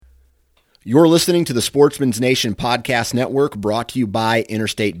You're listening to the Sportsman's Nation Podcast Network, brought to you by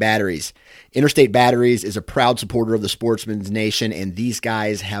Interstate Batteries. Interstate Batteries is a proud supporter of the Sportsman's Nation, and these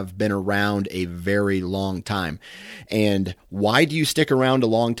guys have been around a very long time. And why do you stick around a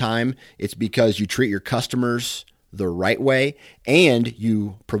long time? It's because you treat your customers the right way, and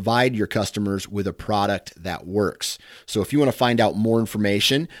you provide your customers with a product that works. So if you want to find out more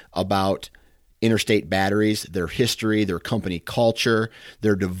information about Interstate Batteries, their history, their company culture,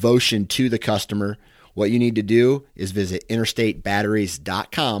 their devotion to the customer, what you need to do is visit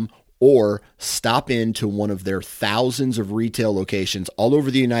interstatebatteries.com or stop into one of their thousands of retail locations all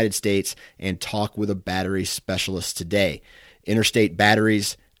over the United States and talk with a battery specialist today. Interstate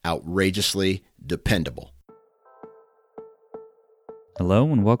Batteries, outrageously dependable.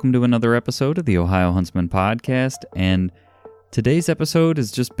 Hello and welcome to another episode of the Ohio Huntsman Podcast, and today's episode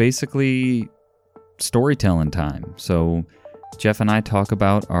is just basically storytelling time. So Jeff and I talk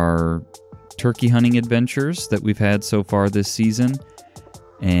about our turkey hunting adventures that we've had so far this season,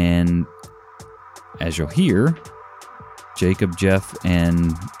 and as you'll hear, Jacob, Jeff,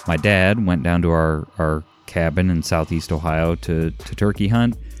 and my dad went down to our cabin in southeast Ohio to turkey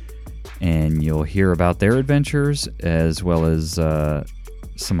hunt, and you'll hear about their adventures as well as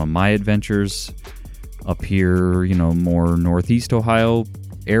some of my adventures up here, more northeast Ohio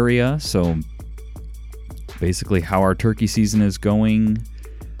area. So basically how our turkey season is going,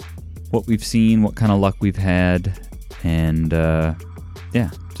 what we've seen, what kind of luck we've had, and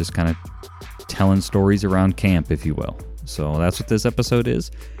just kind of telling stories around camp, if you will. So that's what this episode is.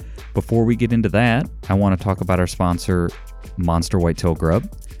 Before we get into that, I want to talk about our sponsor, Monster Whitetail Grub.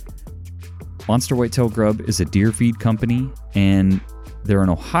 Monster Whitetail Grub is a deer feed company, and they're an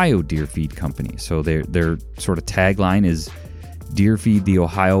Ohio deer feed company. So their sort of tagline is "Deer Feed the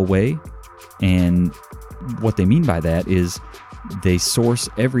Ohio Way," and what they mean by that is they source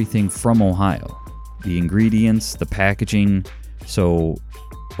everything from Ohio. The ingredients, the packaging. So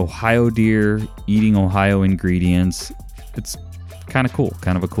Ohio deer eating Ohio ingredients. It's kind of cool,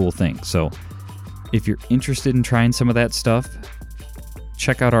 kind of a cool thing. So if you're interested in trying some of that stuff,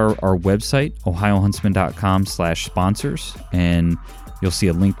 check out our website, ohiohuntsman.com/sponsors, and you'll see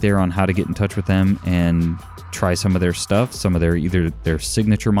a link there on how to get in touch with them and try some of their stuff, some of either their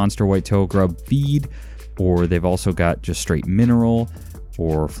signature Monster Whitetail Grub feed, or they've also got just straight mineral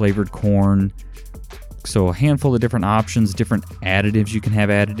or flavored corn. So a handful of different options, different additives you can have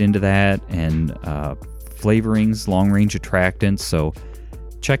added into that, and flavorings, long-range attractants. So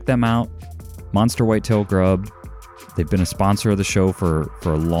check them out, Monster Whitetail Grub. They've been a sponsor of the show for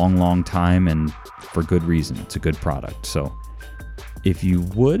a long, long time, and for good reason. It's a good product. So if you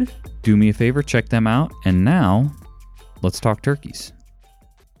would, do me a favor, check them out. And now, let's talk turkeys.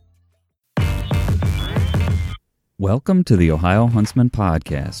 Welcome to the Ohio Huntsman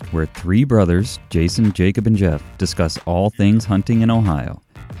Podcast, where three brothers, Jason, Jacob, and Jeff, discuss all things hunting in Ohio.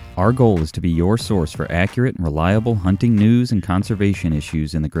 Our goal is to be your source for accurate and reliable hunting news and conservation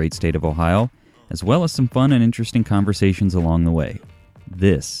issues in the great state of Ohio, as well as some fun and interesting conversations along the way.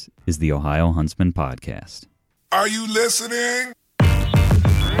 This is the Ohio Huntsman Podcast. Are you listening?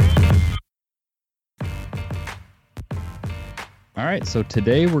 All right, so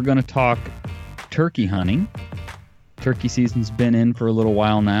today we're going to talk turkey hunting. Turkey season's been in for a little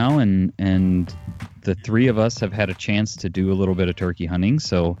while now, and the three of us have had a chance to do a little bit of turkey hunting,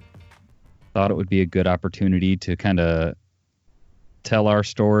 so thought it would be a good opportunity to kind of tell our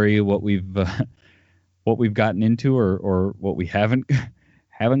story, what we've gotten into, or what we haven't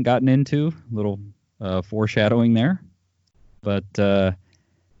gotten into. A little foreshadowing there. But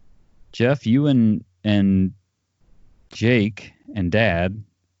Jeff, you and Jake and Dad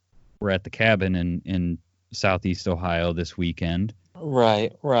were at the cabin in southeast Ohio this weekend.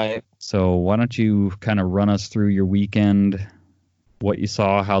 Right. So why don't you kind of run us through your weekend, what you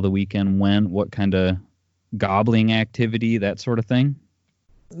saw, how the weekend went, what kind of gobbling activity, that sort of thing?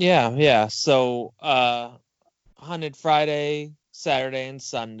 Yeah. So, hunted Friday, Saturday, and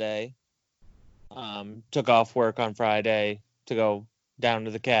Sunday. Took off work on Friday to go down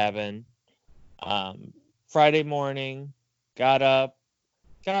to the cabin. Friday morning, got up,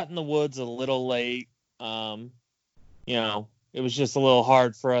 got in the woods a little late. It was just a little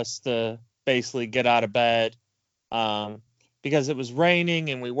hard for us to basically get out of bed, because it was raining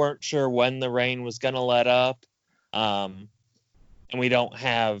and we weren't sure when the rain was going to let up. And we don't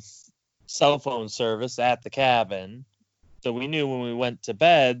have cell phone service at the cabin. So we knew when we went to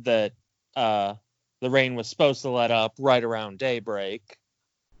bed that the rain was supposed to let up right around daybreak.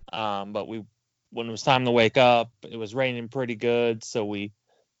 But when it was time to wake up, it was raining pretty good. So we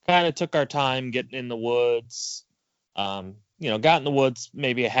kind of took our time getting in the woods, got in the woods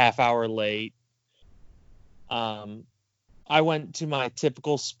maybe a half hour late. I went to my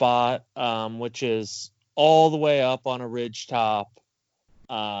typical spot, which is all the way up on a ridge top,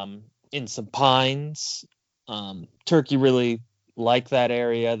 in some pines. Turkey really like that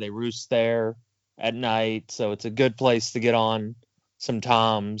area. They roost there at night, so it's a good place to get on some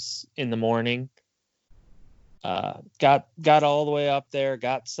toms in the morning. Got all the way up there,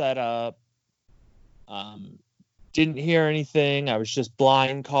 got set up. Didn't hear anything. I was just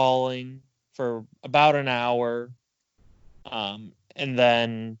blind calling for about an hour. And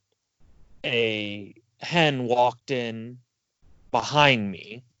then a hen walked in behind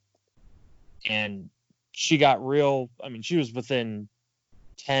me, and she got she was within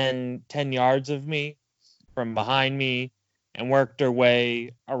 10 yards of me from behind me, and worked her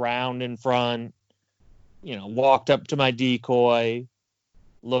way around in front, walked up to my decoy,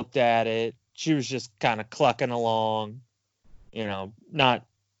 looked at it. She was just kind of clucking along, not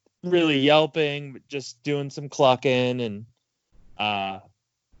really yelping, but just doing some clucking. And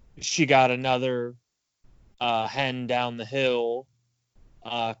she got another hen down the hill,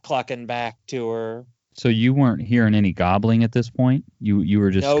 clucking back to her. So you weren't hearing any gobbling at this point? You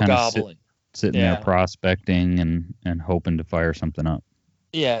were just No kind of gobbling. sitting there prospecting and hoping to fire something up.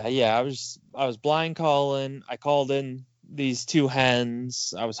 Yeah. I was blind calling. I called in these two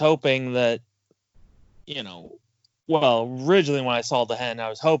hens. I was hoping that, originally when I saw the hen, I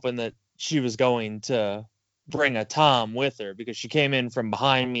was hoping that she was going to bring a tom with her, because she came in from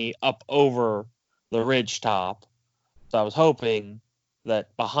behind me up over the ridge top. So I was hoping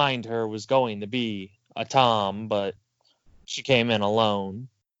that behind her was going to be a tom, but she came in alone.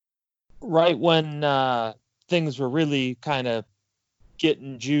 Right when things were really kind of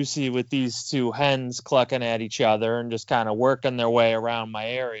getting juicy with these two hens clucking at each other and just kind of working their way around my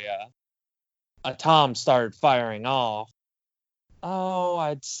area, a tom started firing off. Oh,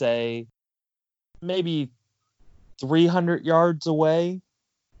 I'd say maybe 300 yards away,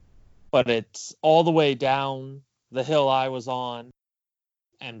 but it's all the way down the hill I was on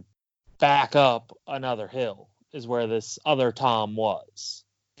and back up another hill is where this other tom was.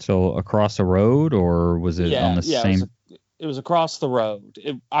 So across the road, or was it on the same? It was across the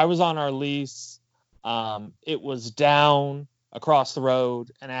road. I was on our lease. It was down across the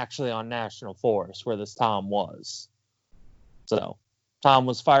road and actually on National Forest where this tom was. So tom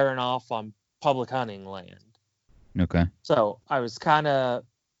was firing off on public hunting land. Okay. So I was kind of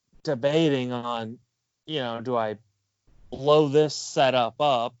debating on, do I blow this setup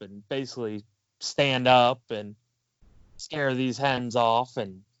up and basically stand up and scare these hens off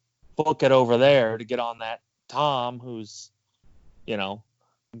and book it over there to get on that tom who's,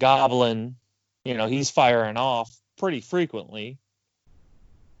 gobbling, he's firing off pretty frequently.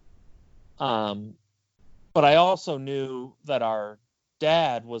 But I also knew that our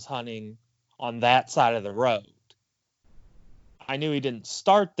dad was hunting on that side of the road. I knew he didn't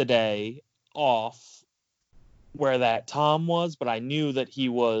start the day off where that tom was, but I knew that he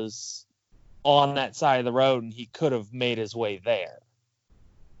was on that side of the road and he could have made his way there.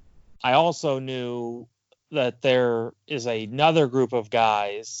 I also knew that there is another group of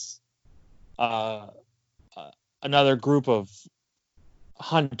guys, another group of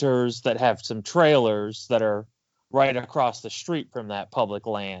hunters that have some trailers that are right across the street from that public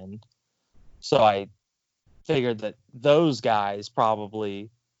land. So I figured that those guys probably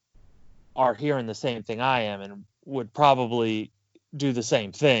are hearing the same thing I am and would probably do the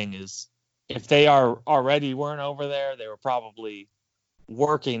same thing. Is if they weren't over there, they were probably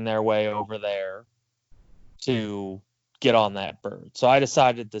working their way over there to get on that bird. So I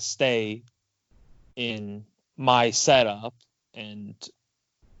decided to stay in my setup and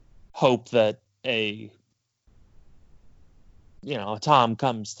hope that a tom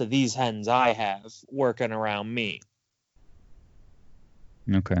comes to these hens I have working around me.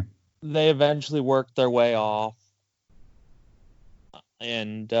 Okay. They eventually worked their way off,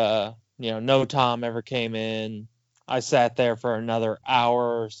 and no tom ever came in. I sat there for another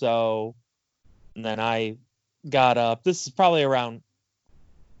hour or so, and then I got up. This is probably around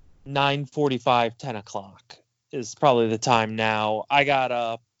 9:45, 10 o'clock is probably the time now. I got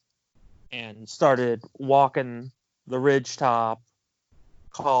up and started walking the ridge top,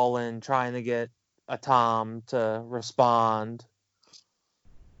 calling, trying to get a tom to respond.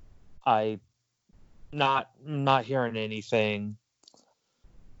 I not hearing anything.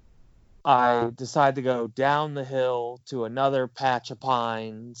 I decided to go down the hill to another patch of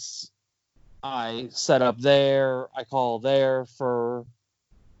pines. I set up there. I call there for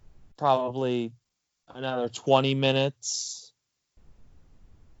probably another 20 minutes.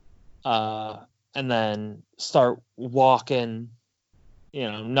 and then start walking.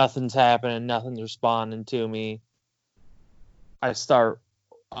 Nothing's happening, nothing's responding to me. I start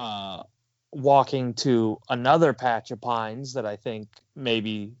walking to another patch of pines that I think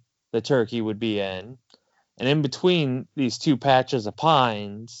maybe the turkey would be in. And in between these two patches of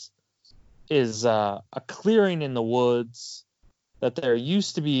pines is a clearing in the woods that there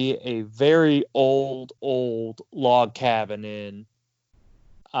used to be a very old log cabin in.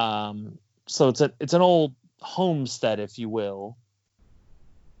 So it's an old homestead, if you will,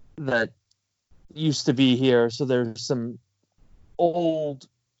 that used to be here. So there's some old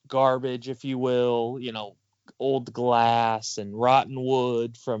garbage, if you will, old glass and rotten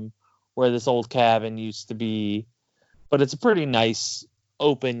wood from where this old cabin used to be. But it's a pretty nice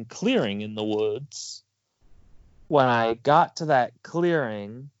open clearing in the woods. When I got to that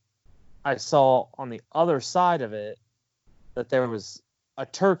clearing, I saw on the other side of it that there was a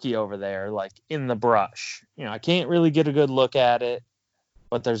turkey over there, like in the brush. I can't really get a good look at it,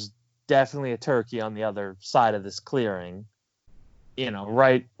 but there's definitely a turkey on the other side of this clearing,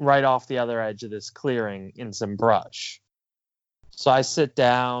 right off the other edge of this clearing in some brush. So I sit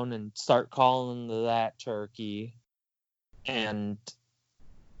down and start calling to that turkey, and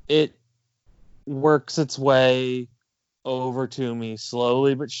it works its way over to me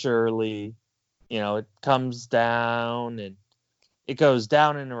slowly but surely. It comes down and it goes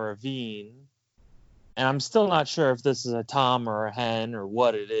down in a ravine, and I'm still not sure if this is a tom or a hen or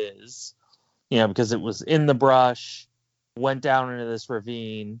what it is, because it was in the brush, went down into this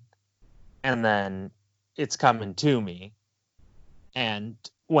ravine, and then it's coming to me. And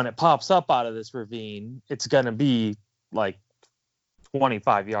when it pops up out of this ravine, it's going to be like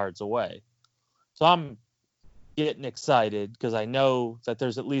 25 yards away. So I'm getting excited because I know that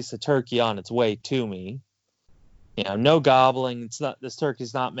there's at least a turkey on its way to me. No gobbling. This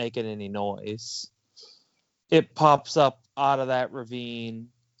turkey's not making any noise. It pops up out of that ravine,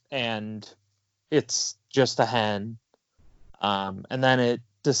 and it's just a hen. And then it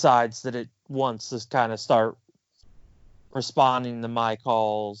decides that it wants to kind of start responding to my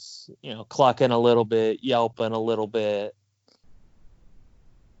calls, clucking a little bit, yelping a little bit.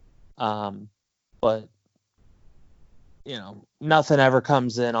 But, nothing ever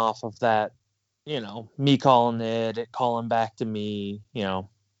comes in off of that, me calling it calling back to me, no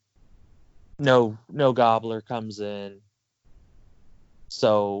gobbler comes in.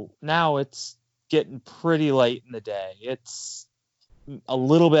 So now it's getting pretty late in the day. It's a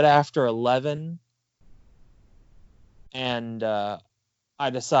little bit after 11. And I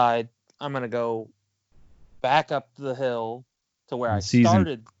decide I'm going to go back up the hill to where I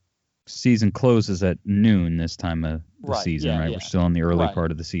started. Season closes at noon this time of the season, right? Yeah. We're still in the early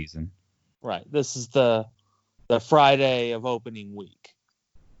part of the season. Right. This is the Friday of opening week.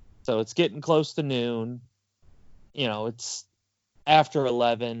 So it's getting close to noon. It's after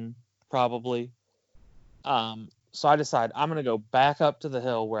 11 probably. So I decide I'm going to go back up to the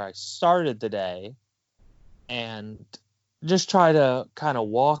hill where I started the day and just try to kind of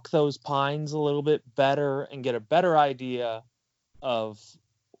walk those pines a little bit better and get a better idea of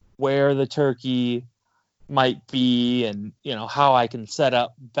where the turkey might be and, how I can set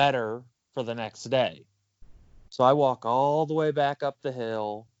up better for the next day. So I walk all the way back up the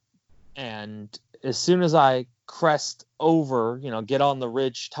hill, and as soon as I crest over, get on the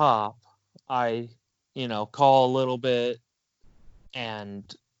ridge top, I, call a little bit, and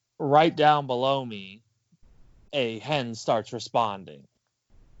right down below me, a hen starts responding.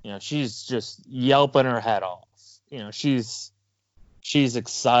 She's just yelping her head off. She's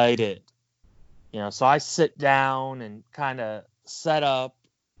excited. So I sit down and kind of set up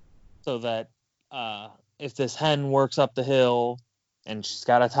so that if this hen works up the hill and she's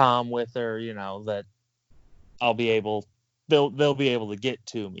got a tom with her, that they'll be able to get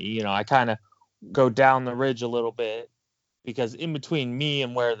to me. I kind of go down the ridge a little bit because in between me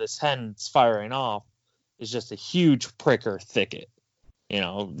and where this hen's firing off is just a huge pricker thicket,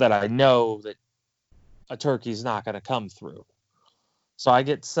 that I know that a turkey's not going to come through. So I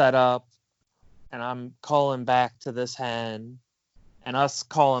get set up and I'm calling back to this hen, and us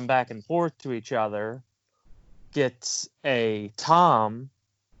calling back and forth to each other gets a tom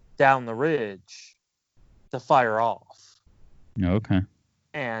down the ridge to fire off. Okay.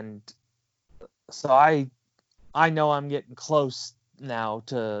 And so I know I'm getting close now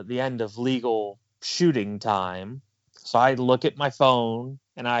to the end of legal shooting time. So I look at my phone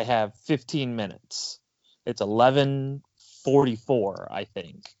and I have 15 minutes. It's 11:44, I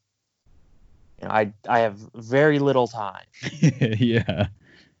think. I have very little time. Yeah.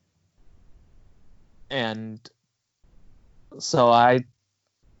 And so I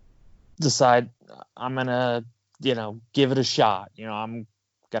decide I'm gonna, give it a shot. I'm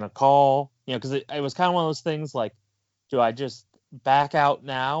gonna call, because it was kind of one of those things like, do I just back out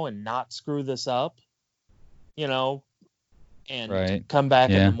now and not screw this up, and Right. come back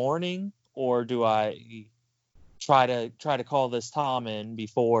in Yeah. the morning, or do I try to call this Tom in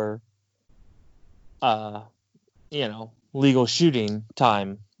before, legal shooting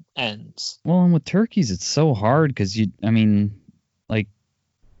time ends? Well, and with turkeys, it's so hard because like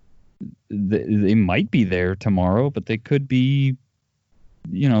they might be there tomorrow, but they could be,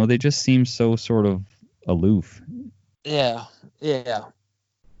 they just seem so sort of aloof. Yeah.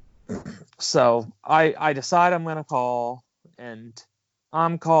 So I decide I'm gonna call, and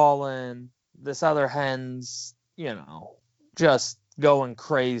I'm calling. This other hen's, just going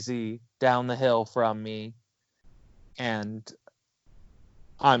crazy down the hill from me, and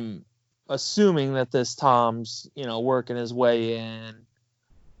I'm assuming that this Tom's, working his way in.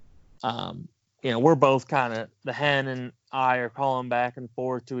 We're both kind of, the hen and I are calling back and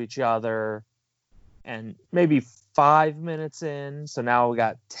forth to each other, and maybe 5 minutes in, so now we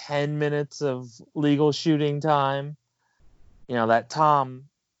got 10 minutes of legal shooting time. That Tom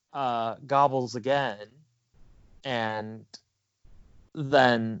gobbles again, and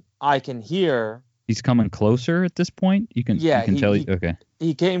then I can hear He's coming closer at this point. You can tell. Okay.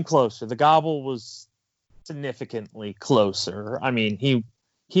 he came closer. The gobble was significantly closer. I mean, he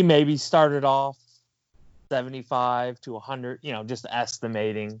maybe started off 75 to 100, just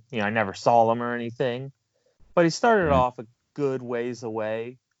estimating. I never saw them or anything, but he started Right. off a good ways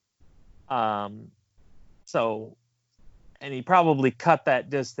away. So, and he probably cut that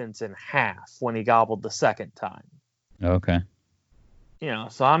distance in half when he gobbled the second time. Okay.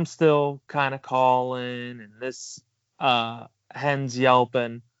 So I'm still kind of calling, and this hen's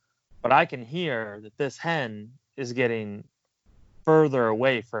yelping, but I can hear that this hen is getting further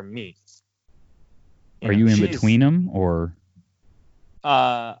away from me. Are you in between them, or?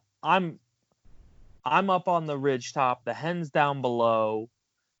 I'm up on the ridge top. The hen's down below,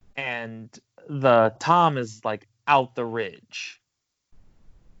 and the Tom is like out the ridge.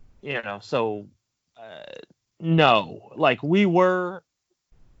 So no, like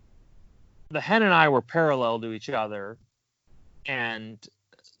the hen and I were parallel to each other, and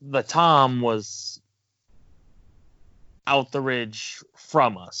the Tom was out the ridge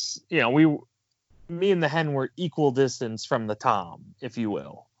from us. Me and the hen were equal distance from the Tom, if you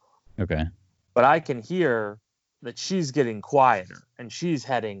will. Okay. But I can hear that she's getting quieter, and she's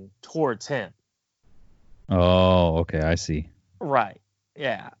heading towards him. Oh, okay. I see. Right.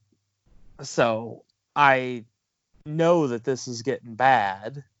 Yeah. So I know that this is getting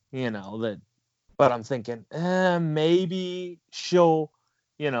bad, but I'm thinking, maybe she'll,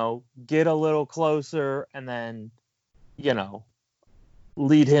 get a little closer and then,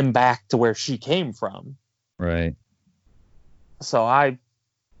 lead him back to where she came from. Right. So I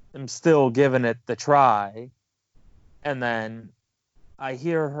am still giving it the try. And then I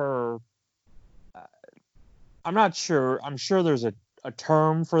hear her. I'm not sure. I'm sure there's a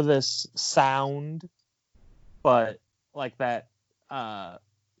term for this sound, but like that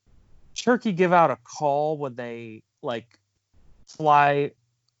turkey give out a call when they like fly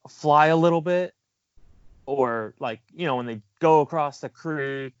a little bit, or like, when they go across the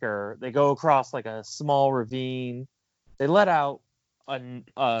creek or they go across like a small ravine, they let out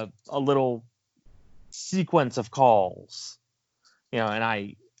a little sequence of calls, and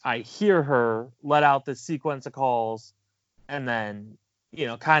I hear her let out this sequence of calls, and then,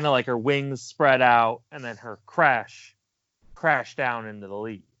 kind of like her wings spread out, and then her crash down into the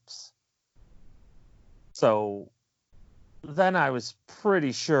leaves. So then I was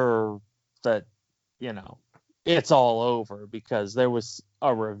pretty sure that, it's all over, because there was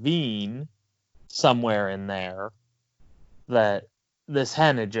a ravine somewhere in there that this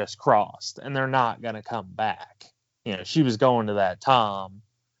hen had just crossed, and they're not going to come back. She was going to that Tom,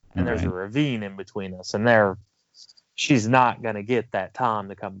 and there's a ravine in between us, and she's not going to get that Tom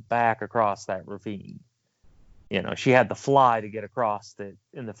to come back across that ravine. She had the fly to get across it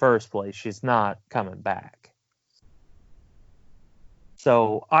in the first place. She's not coming back.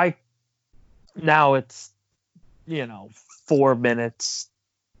 So now it's, 4 minutes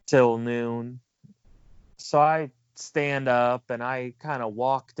till noon. So I stand up and I kind of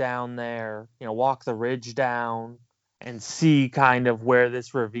walk down there, walk the ridge down and see kind of where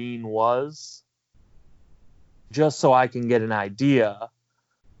this ravine was, just so I can get an idea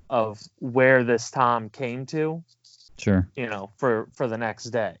of where this Tom came to. Sure. For the next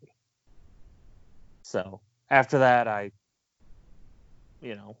day. So after that, I,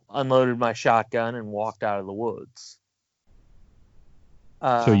 unloaded my shotgun and walked out of the woods.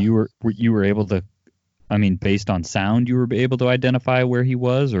 So you were able to, I mean, based on sound, you were able to identify where he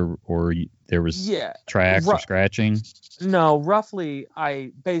was, or there was Yeah, tracks or scratching? No, roughly,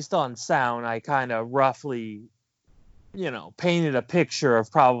 based on sound, I kind of roughly, painted a picture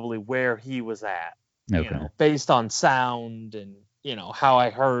of probably where he was at. Okay. Based on sound and how I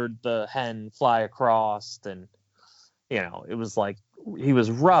heard the hen fly across, and it was like he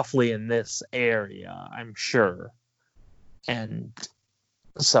was roughly in this area, I'm sure. And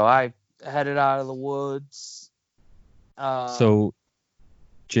so I headed out of the woods. So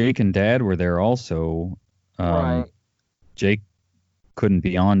Jake and Dad were there also. Right. Jake couldn't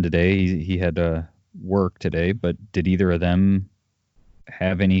be on today. He had to work today, but did either of them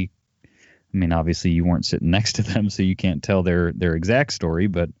have any? I mean, obviously you weren't sitting next to them, so you can't tell their exact story,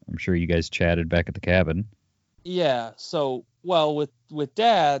 but I'm sure you guys chatted back at the cabin. Yeah, so, well, with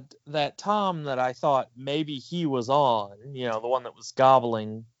Dad, that Tom that I thought maybe he was on, the one that was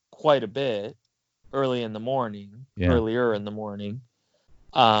gobbling quite a bit earlier in the morning,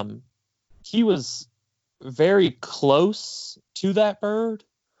 he was very close to that bird,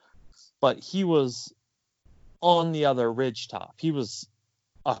 but he was on the other ridgetop. He was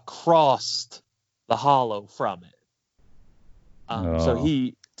across the hollow from it. So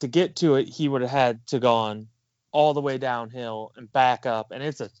to get to it, he would have had to gone all the way downhill and back up, and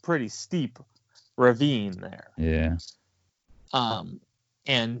it's a pretty steep ravine there. Yeah.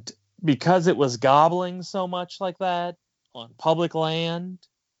 And because it was gobbling so much like that on public land,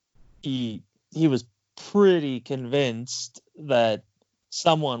 he was pretty convinced that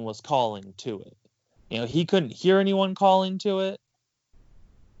someone was calling to it. He couldn't hear anyone calling to it,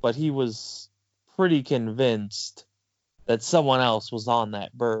 but he was pretty convinced that someone else was on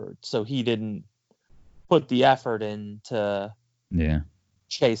that bird, so he didn't put the effort into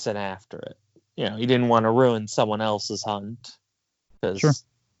chasing after it. He didn't want to ruin someone else's hunt, because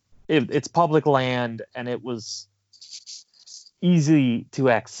it's public land and it was easy to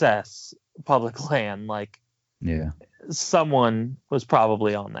access public land. Like, someone was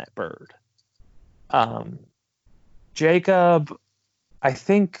probably on that bird. Jacob, I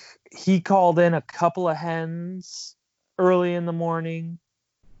think he called in a couple of hens early in the morning,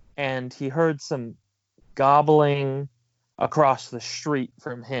 and he heard some gobbling across the street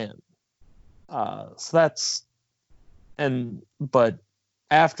from him. But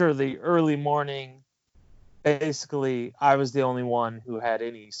after the early morning, basically, I was the only one who had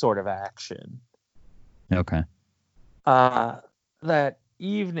any sort of action. Okay. That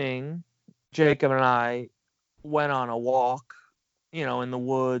evening, Jacob and I went on a walk, in the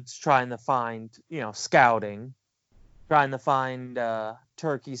woods, trying to find, scouting, trying to find a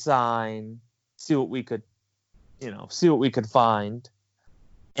turkey sign, see what we could find.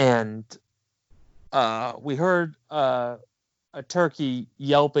 And we heard a turkey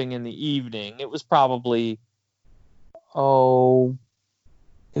yelping in the evening. It was probably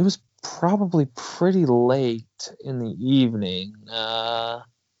pretty late in the evening.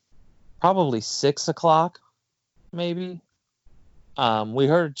 Probably 6 o'clock, maybe. We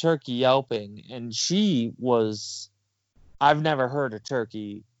heard a turkey yelping, and I've never heard a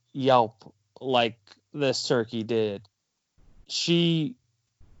turkey yelp like this turkey did. She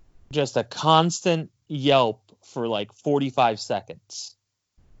just a constant yelp for like 45 seconds.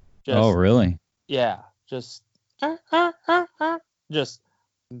 Oh, really? Yeah, just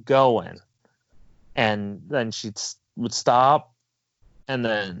going. And then she would stop and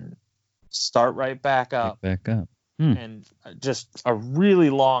then start right back up. And just a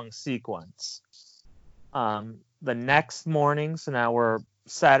really long sequence. The next morning, so now we're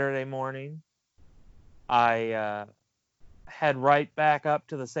Saturday morning, I head right back up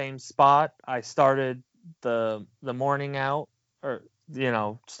to the same spot. I started the morning out, or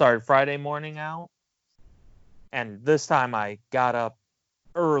started Friday morning out, and this time I got up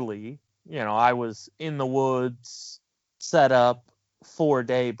early. I was in the woods, set up for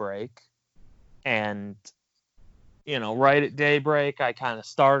daybreak, and right at daybreak I kind of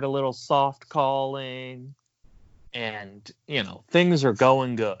start a little soft calling, and things are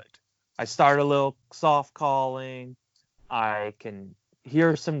going good. I start a little soft calling. I can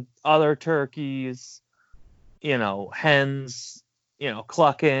hear some other turkeys, hens,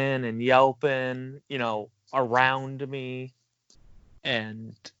 clucking and yelping, around me.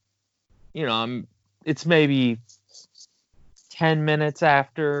 And, it's maybe 10 minutes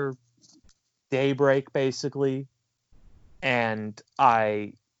after daybreak, basically. And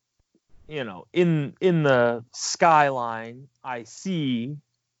I, in the skyline, I see,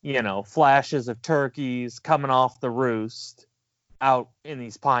 flashes of turkeys coming off the roost out in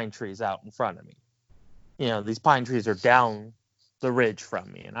these pine trees out in front of me. These pine trees are down the ridge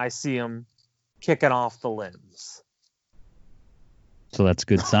from me, and I see them kicking off the limbs. So that's a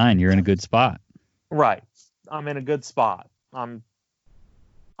good sign. You're in a good spot. Right. I'm in a good spot. I'm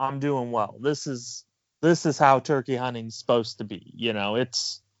doing well. This is how turkey hunting's supposed to be.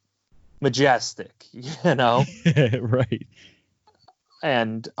 It's majestic, Right.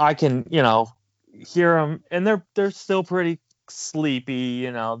 And I can, hear them, and they're still pretty sleepy.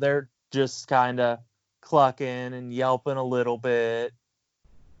 They're just kind of clucking and yelping a little bit,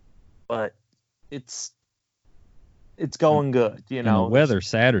 but it's going good. And the weather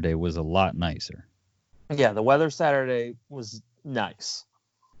Saturday was a lot nicer. Yeah, the weather Saturday was nice.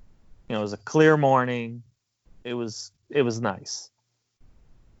 It was a clear morning. It was nice.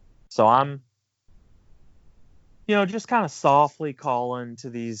 So I'm, just kind of softly calling to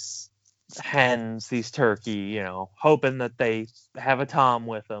these hens, these turkey, hoping that they have a tom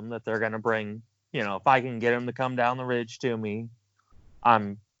with them that they're going to bring. If I can get them to come down the ridge to me,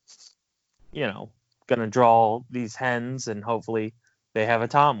 I'm, going to draw these hens, and hopefully they have a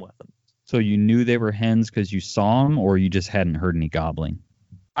tom with them. So you knew they were hens because you saw them, or you just hadn't heard any gobbling?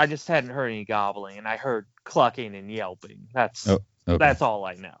 I just hadn't heard any gobbling, and I heard clucking and yelping. That's all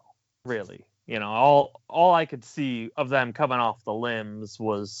I know, really. All I could see of them coming off the limbs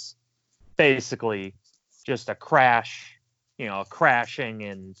was basically just a crash, a crashing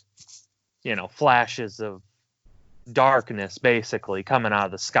and, flashes of darkness basically coming out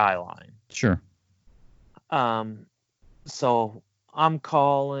of the skyline. Sure. So I'm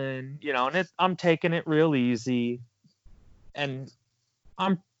calling, and I'm taking it real easy, and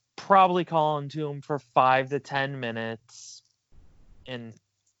I'm probably calling to them for 5 to 10 minutes, and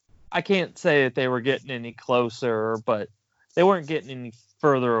I can't say that they were getting any closer, but they weren't getting any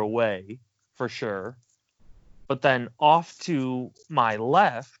further away for sure. But then off to my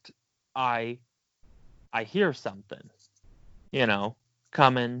left, I hear something,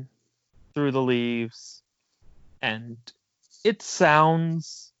 coming through the leaves, and it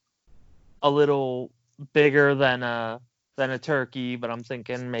sounds a little bigger than a turkey, but I'm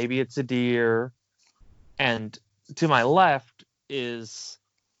thinking maybe it's a deer. And to my left is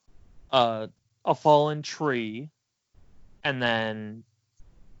a fallen tree, and then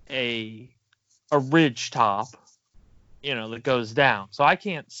a ridge top, that goes down. So I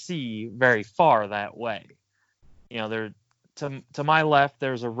can't see very far that way. There to my left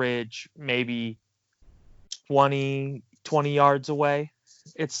there's a ridge maybe 20 yards away.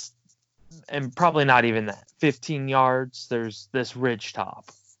 And probably not even that. 15 yards, there's this ridge top.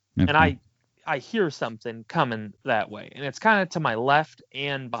 Okay. And I hear something coming that way. And it's kind of to my left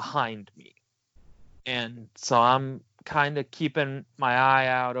and behind me. And so I'm kind of keeping my eye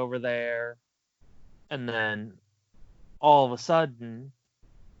out over there. And then all of a sudden,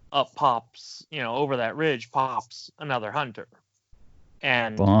 up pops, over that ridge pops another hunter.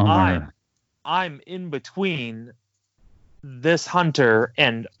 And I'm in between this hunter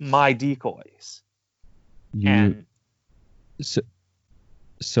and my decoys.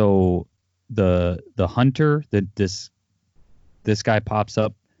 So the hunter that this guy pops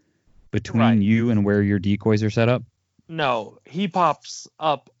up between you and where your decoys are set up? No, he pops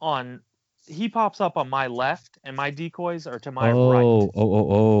up on my left, and my decoys are to my right.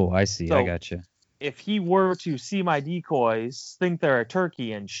 Oh, I see. So I gotcha. If he were to see my decoys, think they're a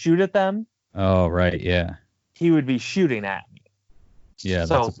turkey, and shoot at them. Oh, right, yeah. He would be shooting at me. Yeah,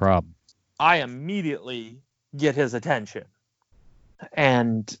 that's a problem. I immediately get his attention.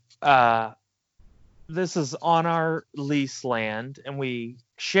 And this is on our lease land, and we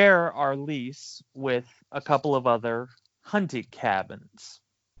share our lease with a couple of other hunting cabins.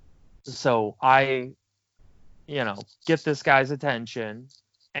 So I, get this guy's attention,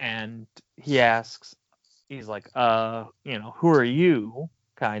 and he asks, he's like, who are you,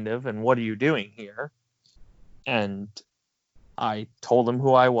 kind of, and what are you doing here? And I told him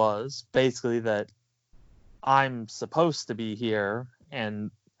who I was, basically that I'm supposed to be here, and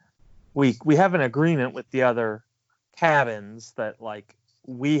we have an agreement with the other cabins that,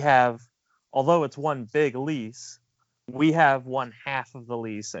 we have, although it's one big lease, we have 1/2 of the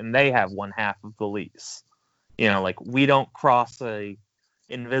lease, and they have 1/2 of the lease. We don't cross a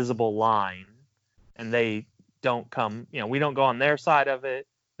invisible line, and they don't come, we don't go on their side of it,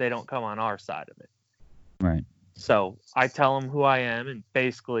 they don't come on our side of it. Right. So I tell him who I am, and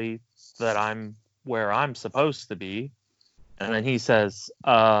basically that I'm where I'm supposed to be. And then he says,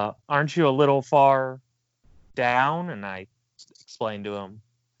 aren't you a little far down? And I explained to him,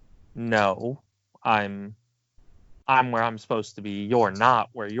 no, I'm where I'm supposed to be. You're not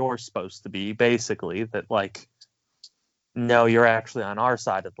where you're supposed to be. Basically, that no, you're actually on our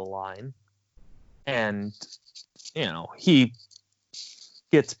side of the line. And, he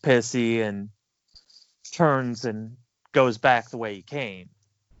gets pissy and turns and goes back the way he came.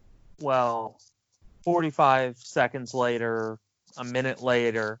 Well, 45 seconds later, a minute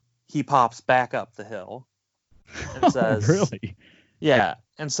later, he pops back up the hill and says, really? Yeah,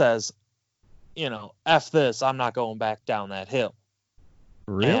 and says, F this, I'm not going back down that hill.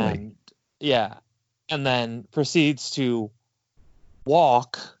 Really? And, yeah. And then proceeds to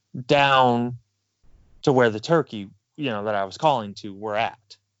walk down to where the turkey, that I was calling to were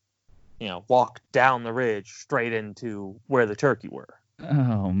at. Walk down the ridge straight into where the turkey were.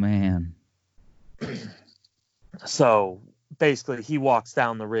 Oh, man. So basically he walks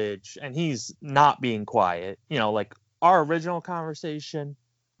down the ridge and he's not being quiet. Like our original conversation,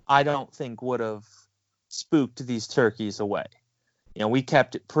 I don't think would have spooked these turkeys away. We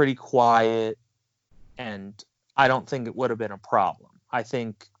kept it pretty quiet and I don't think it would have been a problem. I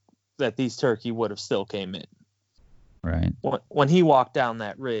think that these turkey would have still came in. Right. When he walked down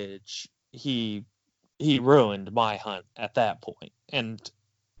that ridge, he ruined my hunt at that point. And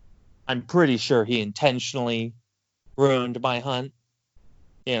I'm pretty sure he intentionally ruined my hunt.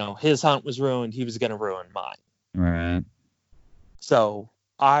 His hunt was ruined. He was going to ruin mine. Right. So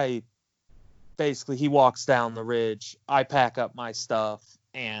he walks down the ridge. I pack up my stuff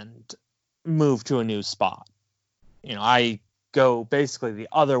and move to a new spot. I go basically the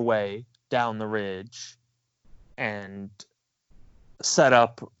other way down the ridge and set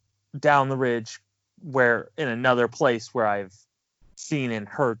up down the ridge where in another place where I've seen and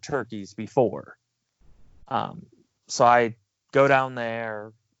heard turkeys before. So I go down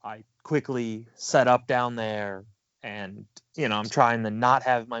there, I quickly set up down there, and, I'm trying to not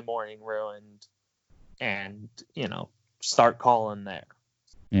have my morning ruined and, start calling there.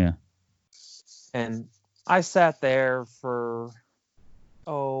 Yeah. And I sat there for,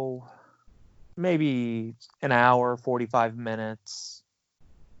 maybe an hour, 45 minutes.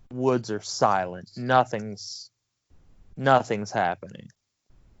 Woods are silent. Nothing's happening.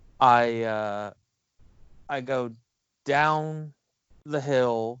 I go down the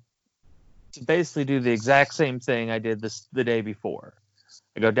hill to basically do the exact same thing I did the day before.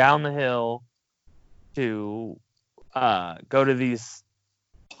 I go down the hill to go to these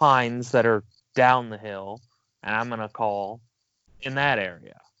pines that are down the hill, and I'm gonna call in that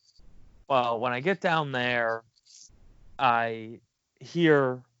area. Well, when I get down there, I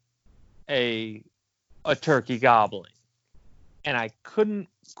hear a turkey gobbling, and I couldn't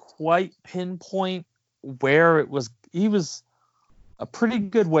quite pinpoint where it was. He was a pretty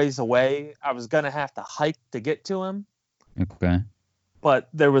good ways away. I was gonna have to hike to get to him. Okay. But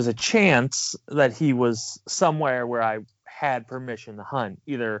there was a chance that he was somewhere where I had permission to hunt.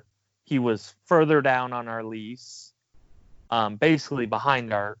 Either he was further down on our lease, basically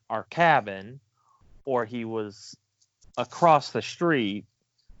behind our cabin, or he was across the street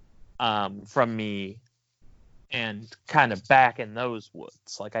from me and kind of back in those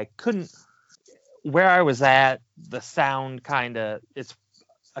woods. Like I couldn't, where I was at, the sound kind of, it's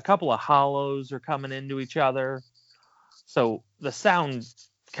a couple of hollows are coming into each other. So the sound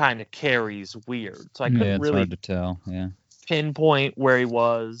kind of carries weird. So I couldn't it's really hard to tell. Yeah. pinpoint where he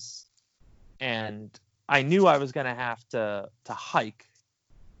was. And I knew I was going to have to hike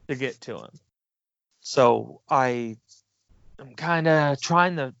to get to him. So I'm kind of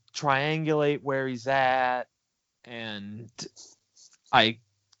trying to triangulate where he's at. And I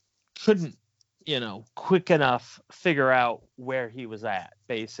couldn't, quick enough figure out where he was at,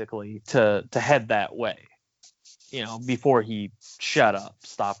 basically, to head that way. Before he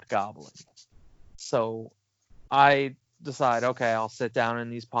stopped gobbling. So I decide, okay, I'll sit down in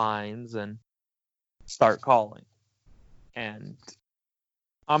these pines and start calling. And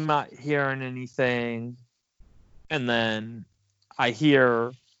I'm not hearing anything. And then I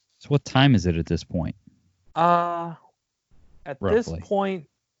hear... So what time is it at this point? At Roughly. This point,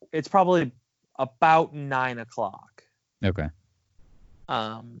 it's probably about 9 o'clock. Okay.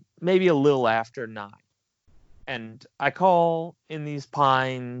 Maybe a little after 9. And I call in these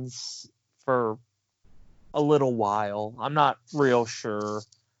pines for a little while. I'm not real sure,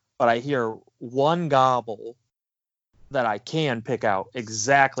 but I hear one gobble that I can pick out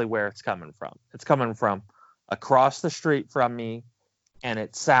exactly where it's coming from. It's coming from across the street from me, and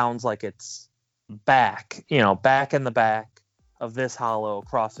it sounds like it's back in the back of this hollow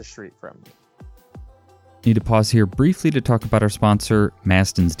across the street from me. Need to pause here briefly to talk about our sponsor,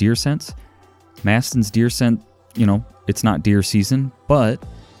 Mastin's Deer Sense. Mastin's Deer Scent, it's not deer season, but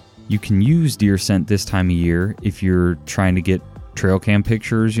you can use deer scent this time of year if you're trying to get trail cam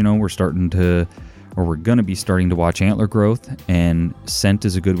pictures. We're going to be starting to watch antler growth, and scent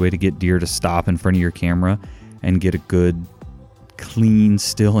is a good way to get deer to stop in front of your camera and get a good clean,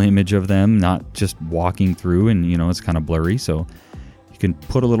 still image of them, not just walking through and, it's kind of blurry. So you can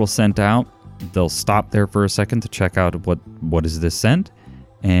put a little scent out. They'll stop there for a second to check out what is this scent,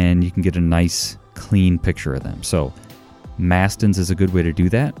 and you can get a nice, clean picture of them. So Mastin's is a good way to do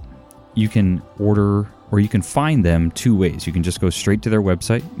that. You can order, or you can find them two ways. You can just go straight to their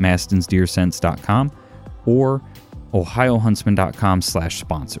website, mastinsdeerscents.com, or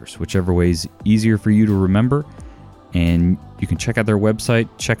ohiohuntsman.com/sponsors, whichever way is easier for you to remember. And you can check out their website,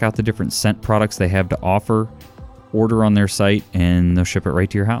 check out the different scent products they have to offer, order on their site, and they'll ship it right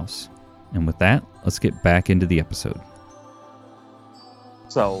to your house. And with that, let's get back into the episode.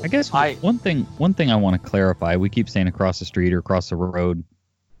 So I guess one thing I want to clarify, we keep saying across the street or across the road.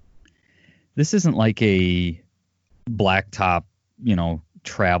 This isn't like a blacktop,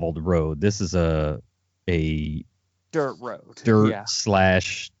 traveled road. This is a dirt road. Dirt /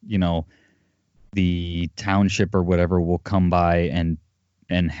 the township or whatever will come by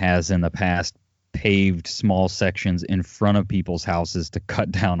and has in the past paved small sections in front of people's houses to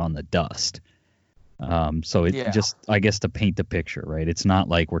cut down on the dust. So it just, I guess, to paint the picture, right? It's not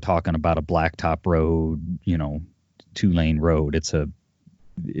like we're talking about a blacktop road, 2-lane road. It's a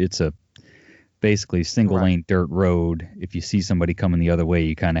basically single lane dirt road. If you see somebody coming the other way,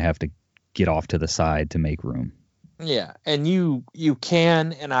 you kind of have to get off to the side to make room. Yeah, and you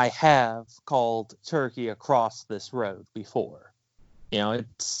can, and I have called turkey across this road before.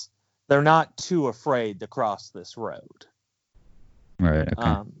 They're not too afraid to cross this road. Right.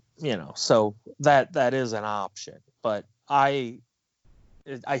 Okay. So that is an option. But I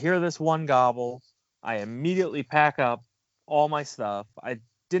hear this one gobble, I immediately pack up all my stuff. I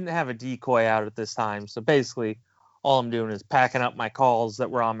didn't have a decoy out at this time, so basically all I'm doing is packing up my calls that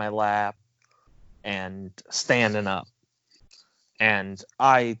were on my lap and standing up. And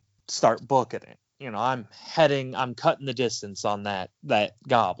I start booking it. I'm cutting the distance on that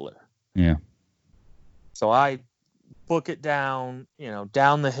gobbler. Yeah. So I book it down,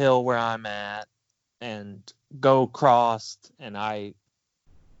 down the hill where I'm at, and go across, and I,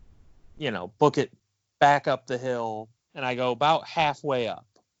 book it back up the hill, and I go about halfway up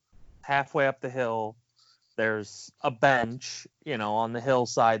the hill. There's a bench, on the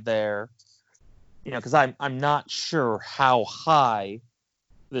hillside there, because I'm not sure how high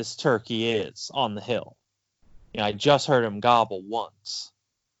this turkey is on the hill. I just heard him gobble once.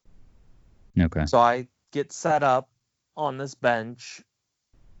 Okay. So I get set up on this bench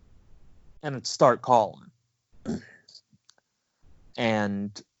and start calling.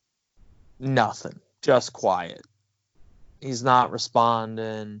 And nothing. Just quiet. He's not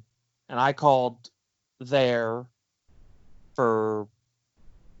responding. And I called there for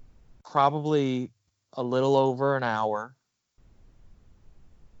probably a little over an hour.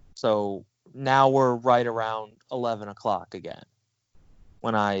 So now we're right around 11 o'clock again,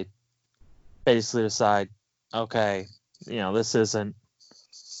 when I basically decide, okay, this isn't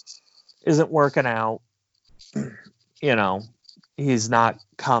working out. He's not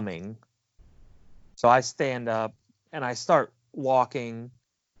coming. So I stand up and I start walking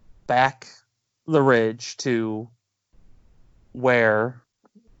back the ridge to where,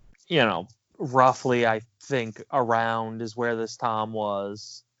 roughly I think around is where this tom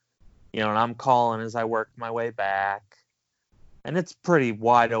was. And I'm calling as I work my way back. And it's pretty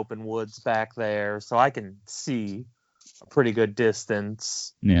wide open woods back there, so I can see a pretty good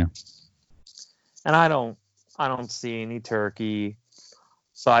distance. Yeah. And I don't see any turkey.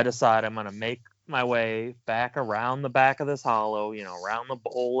 So I decide I'm going to make my way back around the back of this hollow, around the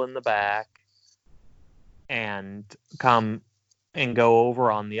bowl in the back, and come and go over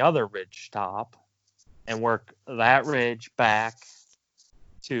on the other ridge top and work that ridge back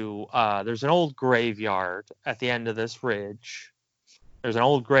to, there's an old graveyard at the end of this ridge. There's an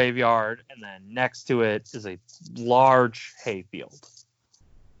old graveyard, and then next to it is a large hayfield.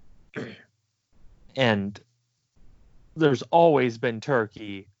 And there's always been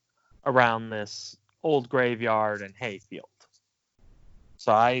turkey around this old graveyard and hayfield.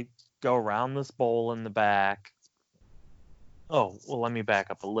 So I go around this bowl in the back. Oh, well, let me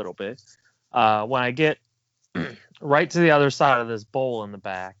back up a little bit. When I get right to the other side of this bowl in the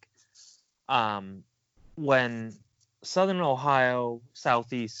back, when Southern Ohio,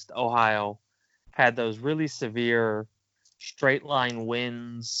 Southeast Ohio had those really severe straight line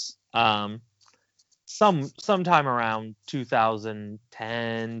winds, sometime around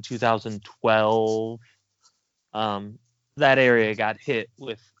 2010, 2012, that area got hit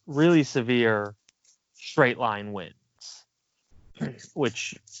with really severe straight line winds,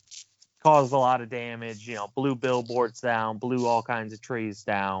 which caused a lot of damage, blew billboards down, blew all kinds of trees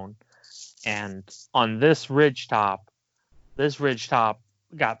down. And on this ridge top, this ridgetop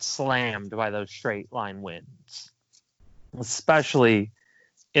got slammed by those straight line winds, especially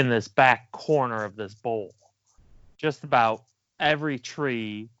in this back corner of this bowl. Just about every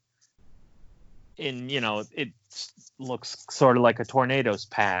tree it looks sort of like a tornado's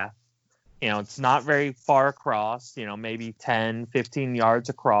path. It's not very far across, maybe 10, 15 yards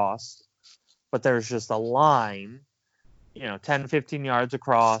across, but there's just a line, 10, 15 yards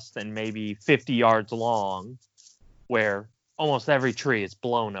across and maybe 50 yards long where almost every tree is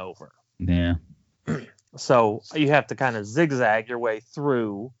blown over. Yeah. So you have to kind of zigzag your way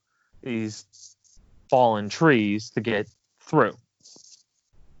through these fallen trees to get through.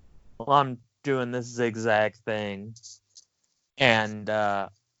 Well, I'm doing this zigzag thing, and I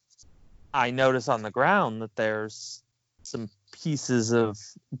notice on the ground that there's some pieces of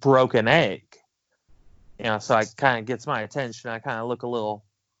broken egg. So it kind of gets my attention. I kind of look a little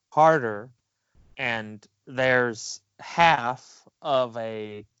harder, and there's half of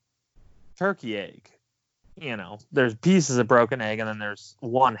a turkey egg. There's pieces of broken egg, and then there's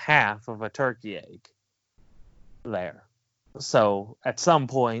one half of a turkey egg there. So at some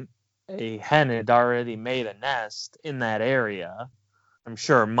point, a hen had already made a nest in that area. I'm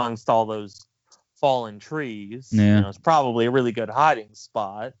sure amongst all those fallen trees. Yeah. It's probably a really good hiding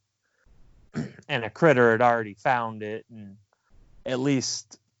spot. And a critter had already found it and at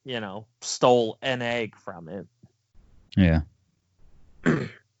least, stole an egg from it. Yeah. But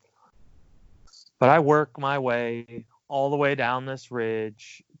I work my way all the way down this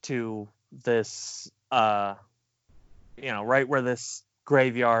ridge to this, right where this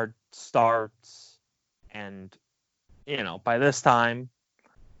graveyard starts. And, by this time,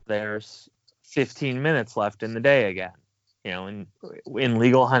 there's 15 minutes left in the day again, in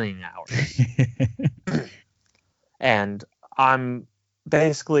legal hunting hours. And I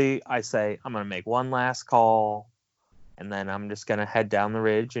say, I'm going to make one last call, and then I'm just going to head down the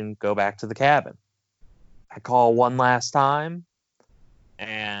ridge and go back to the cabin. I call one last time,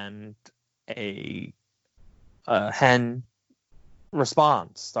 and a hen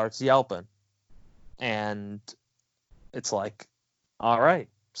responds, starts yelping. And it's like, all right,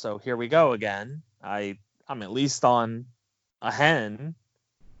 so here we go again. I'm at least on a hen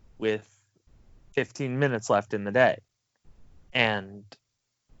with 15 minutes left in the day. And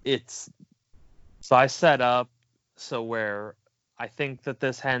so I set up so where I think that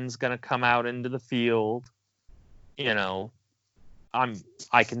this hen's going to come out into the field,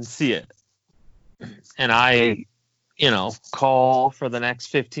 I can see it. And I, call for the next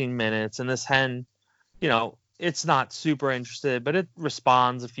 15 minutes, and this hen, it's not super interested, but it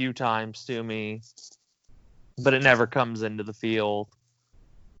responds a few times to me, but it never comes into the field.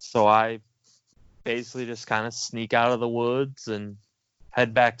 So I basically just kind of sneak out of the woods and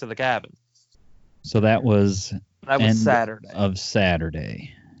head back to the cabin. So that was Saturday. Of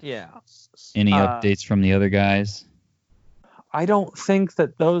Saturday. Yeah. Any updates from the other guys? I don't think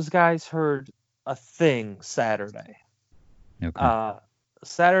that those guys heard a thing Saturday. Okay.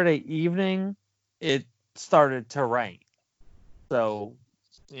 Saturday evening, it started to rain. So,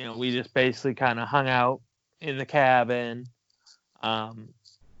 we just basically kind of hung out in the cabin,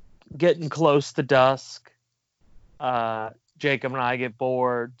 getting close to dusk. Jacob and I get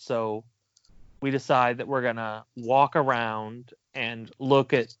bored, so we decide that we're going to walk around and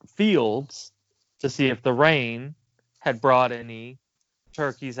look at fields to see if the rain had brought any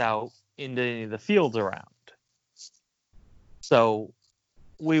turkeys out into any of the fields around. So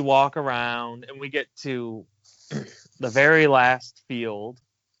we walk around and we get to the very last field,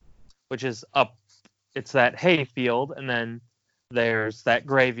 which is up. It's that hay field, and then there's that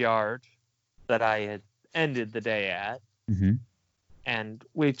graveyard that I had ended the day at. Mm-hmm. And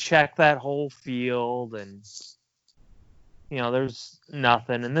we check that whole field, and there's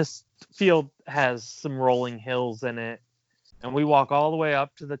nothing. And this field has some rolling hills in it, and we walk all the way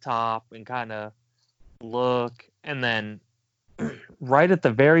up to the top and kind of look, and then right at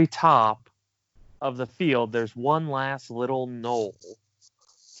the very top of the field, there's one last little knoll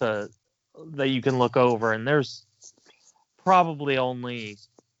that you can look over, and there's probably only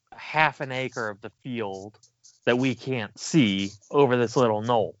half an acre of the field that we can't see over this little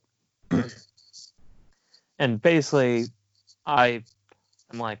knoll. And basically, I'm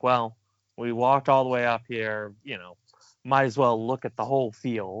like, well, we walked all the way up here, might as well look at the whole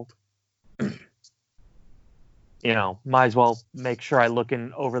field. Might as well make sure I look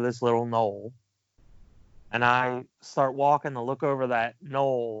in over this little knoll. And I start walking to look over that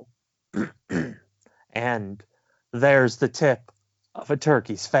knoll, and there's the tip of a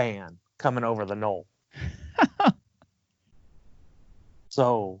turkey's fan coming over the knoll.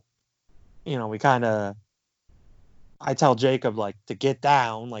 So, we kind of, I tell Jacob, like, to get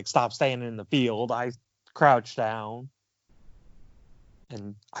down, like, stop staying in the field. I crouch down,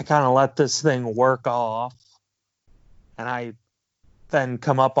 and I kind of let this thing work off, and I then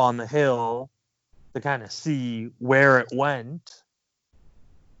come up on the hill to kind of see where it went.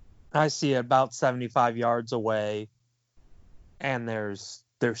 I see it about 75 yards away, and there's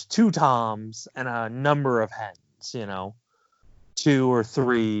 2 toms and a number of hens, 2 or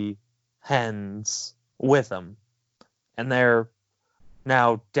 3 hens with them. And they're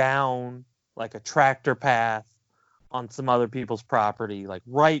now down like a tractor path on some other people's property, like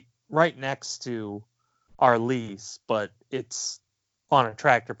right next to our lease, but it's on a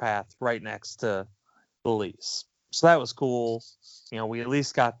tractor path right next to the lease. So that was cool. We at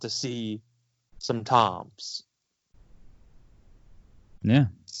least got to see some toms. Yeah.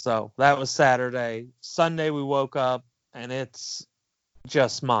 So that was Saturday. Sunday we woke up and it's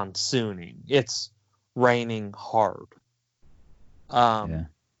just monsooning. It's raining hard.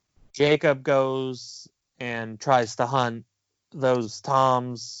 Jacob goes and tries to hunt those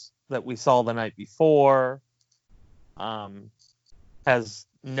toms that we saw the night before. Has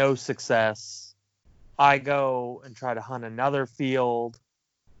no success. I go and try to hunt another field,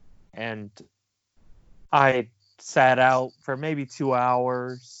 and I sat out for maybe 2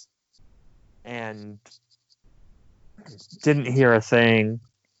 hours and didn't hear a thing.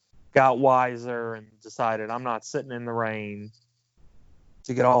 Got wiser and decided I'm not sitting in the rain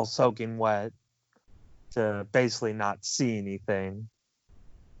to get all soaking wet to basically not see anything.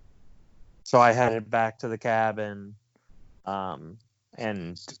 So I headed back to the cabin,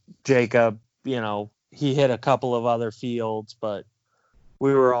 and Jacob, he hit a couple of other fields, but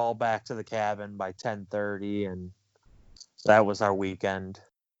we were all back to the cabin by 10:30, and that was our weekend.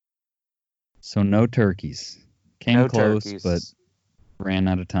 So no turkeys. Came close, but ran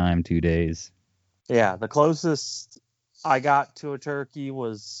out of time 2 days. Yeah, the closest I got to a turkey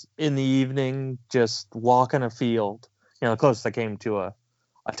was in the evening, just walking a field. The closest I came to a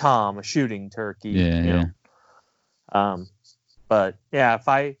tom, a shooting turkey. Yeah. But yeah, if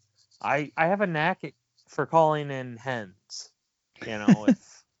I have a knack for calling in hens.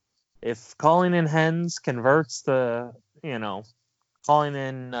 If calling in hens converts to, calling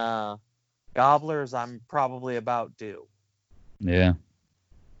in gobblers, I'm probably about due. Yeah.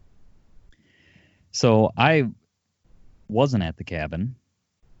 So I wasn't at the cabin.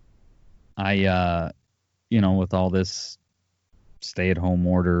 I, with all this stay-at-home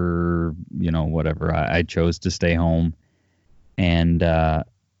order, whatever, I chose to stay home. And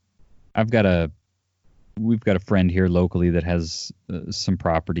we've got a friend here locally that has some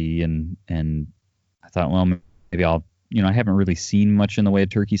property, and I thought, well, maybe I'll, I haven't really seen much in the way of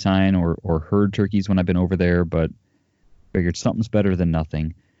turkey sign or heard turkeys when I've been over there, but figured something's better than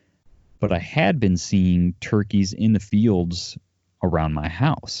nothing. But I had been seeing turkeys in the fields around my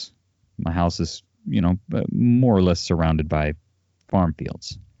house. My house is, more or less surrounded by farm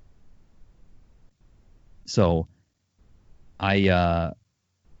fields. So I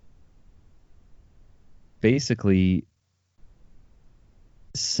basically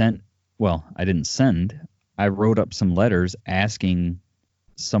I wrote up some letters asking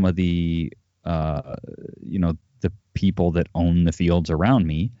some of the, the people that own the fields around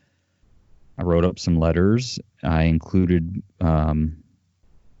me. I wrote up some letters. I included a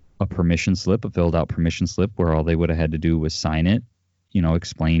permission slip, a filled out permission slip, where all they would have had to do was sign it,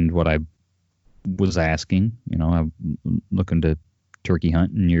 explained what I was asking. I'm looking to turkey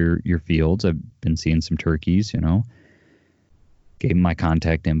hunt in your fields. I've been seeing some turkeys, gave them my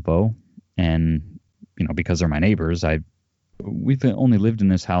contact info. And, because they're my neighbors, we've only lived in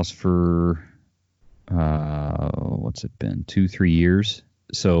this house for, what's it been, 2-3 years.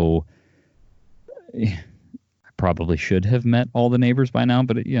 So I probably should have met all the neighbors by now,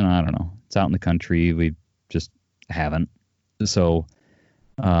 but I don't know. It's out in the country. We just haven't. So,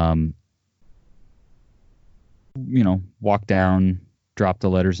 walked down, dropped the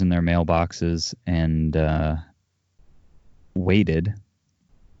letters in their mailboxes, and waited.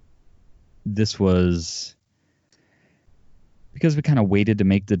 This was because we kind of waited to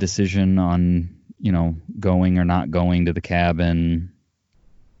make the decision on, going or not going to the cabin.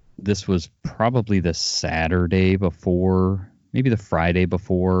 This was probably the Saturday before, maybe the Friday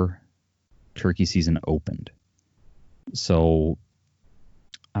before turkey season opened. So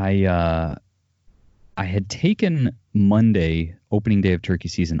I had taken Monday, opening day of turkey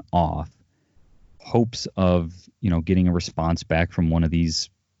season, off, hopes of, getting a response back from one of these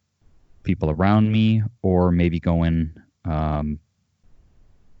people around me, or maybe going out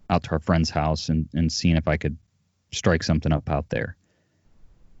to our friend's house and seeing if I could strike something up out there.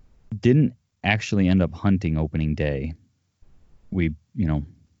 Didn't actually end up hunting opening day. We,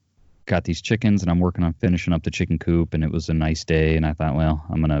 got these chickens, and I'm working on finishing up the chicken coop, and it was a nice day, and I thought, well,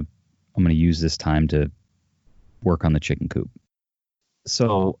 I'm gonna use this time to work on the chicken coop.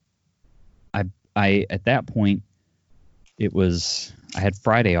 So I at that point, I had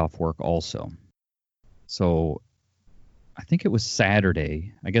Friday off work also. So I think it was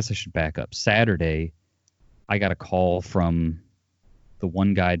Saturday. I guess I should back up. Saturday, I got a call from the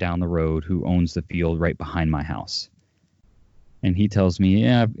one guy down the road who owns the field right behind my house. And he tells me,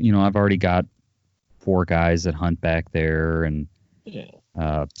 yeah, I've already got 4 guys that hunt back there. And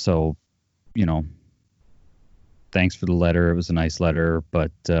so, thanks for the letter. It was a nice letter,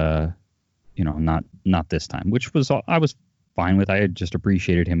 but, not this time, which was, I was fine with. I had just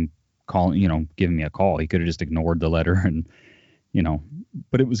appreciated him calling, giving me a call. He could have just ignored the letter and,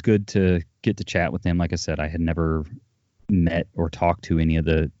 but it was good to get to chat with him. Like I said, I had never met or talked to any of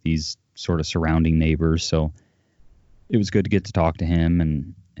these sort of surrounding neighbors. So it was good to get to talk to him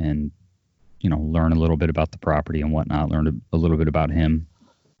and learn a little bit about the property and whatnot, learn a little bit about him.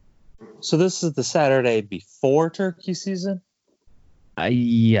 So this is the Saturday before turkey season?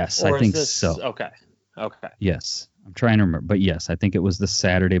 Yes, I think so. Okay. Yes. I'm trying to remember. But yes, I think it was the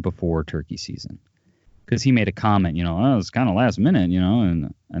Saturday before turkey season. Because he made a comment, it's kind of last minute,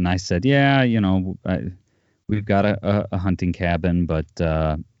 and I said, yeah, we've got a hunting cabin, but,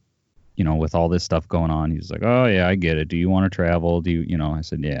 with all this stuff going on, he was like, oh, yeah, I get it. Do you want to travel? I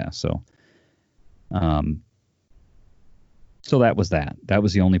said, yeah. So that was that. That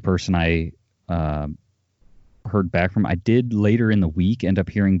was the only person I heard back from. I did later in the week end up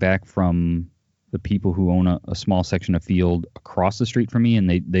hearing back from the people who own a small section of field across the street from me, and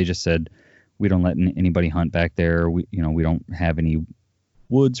they just said, we don't let anybody hunt back there. We don't have any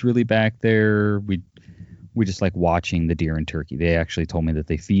woods really back there. We just like watching the deer and turkey. They actually told me that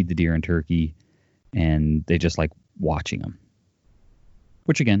they feed the deer and turkey, and they just like watching them,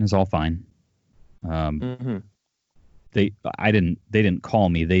 which again is all fine. They didn't call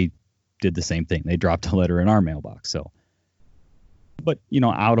me. They did the same thing. They dropped a letter in our mailbox. So, but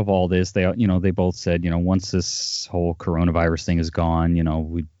out of all this, they both said, once this whole coronavirus thing is gone,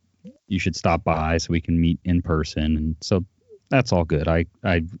 you should stop by so we can meet in person. And so that's all good. I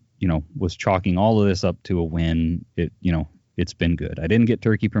was chalking all of this up to a win. It's been good. I didn't get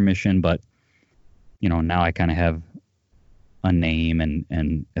turkey permission, but now I kind of have a name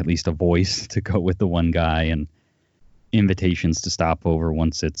and at least a voice to go with the one guy, and invitations to stop over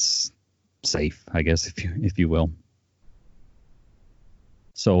once it's safe, I guess, if you will.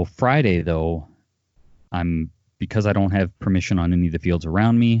 So Friday, though, because I don't have permission on any of the fields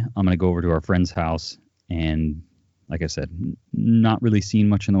around me, I'm going to go over to our friend's house, and like I said, not really seeing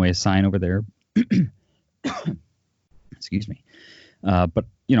much in the way of sign over there. Excuse me. But,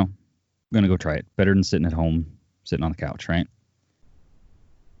 I'm going to go try it. Better than sitting at home, sitting on the couch, right?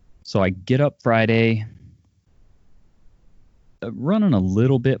 So I get up Friday, running a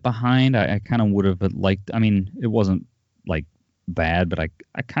little bit behind. I kind of would have liked, it wasn't like bad, but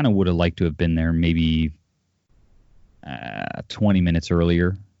I kind of would have liked to have been there maybe 20 minutes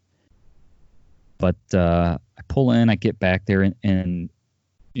earlier. But I pull in, I get back there, and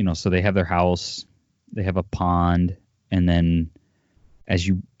so they have their house, they have a pond, and then as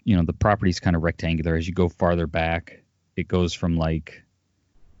the property's kind of rectangular. As you go farther back, it goes from like,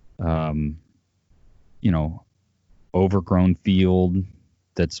 overgrown field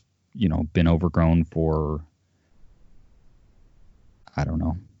that's, been overgrown for, I don't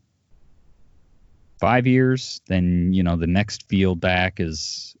know, 5 years. Then, the next field back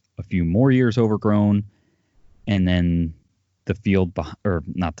is a few more years overgrown. And then the field, or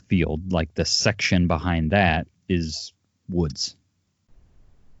not the field, like the section behind that is woods.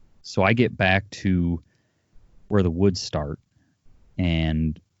 So I get back to where the woods start,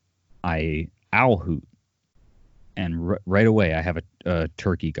 and I owl hoot. And right away, I have a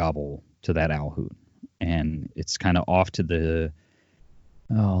turkey gobble to that owl hoot. And it's kind of off to the,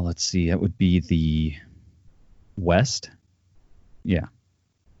 let's see, that would be the west. Yeah.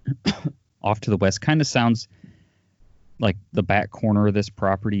 Off to the west. Kind of sounds like the back corner of this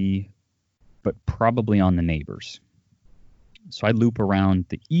property, but probably on the neighbors. So I loop around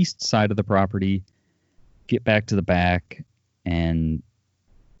the east side of the property, get back to the back, and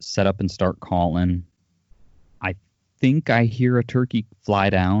set up and start calling. I think I hear a turkey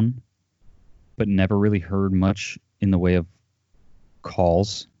fly down, but never really heard much in the way of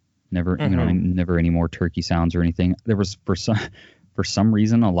calls. Never, never any more turkey sounds or anything. There was for some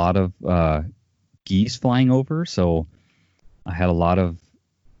reason a lot of geese flying over, so I had a lot of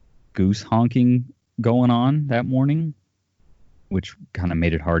goose honking going on that morning, which kind of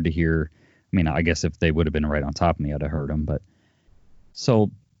made it hard to hear mean, I guess if they would have been right on top of me, I'd have heard them. But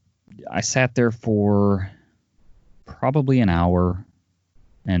so I sat there for probably an hour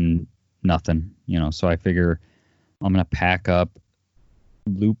and nothing, so I figure I'm going to pack up,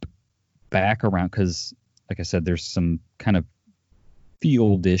 loop back around, because like I said, there's some kind of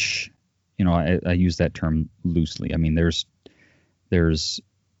fieldish, I use that term loosely. I mean, there's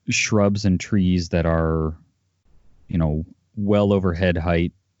shrubs and trees that are, well over head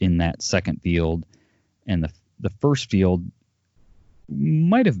height in that second field, and the first field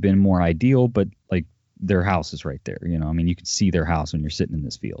might have been more ideal, but like their house is right there. I mean, you can see their house when you're sitting in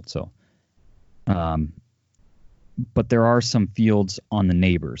this field. So, but there are some fields on the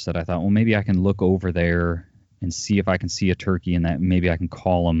neighbors that I thought, well, maybe I can look over there and see if I can see a turkey in that. Maybe I can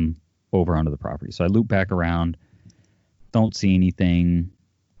call them over onto the property. So I loop back around, don't see anything.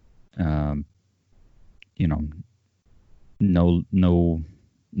 No,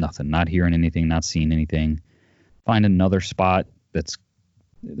 nothing, not hearing anything, not seeing anything. Find another spot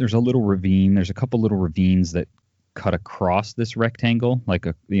there's a little ravine. There's a couple little ravines that cut across this rectangle,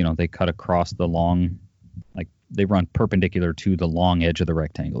 they cut across the long, like they run perpendicular to the long edge of the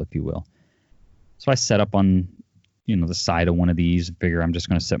rectangle, if you will. So I set up on, the side of one of these and figure I'm just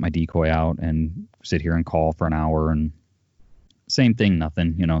going to set my decoy out and sit here and call for an hour, and same thing,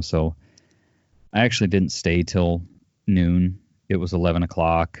 nothing, so I actually didn't stay till noon. It was 11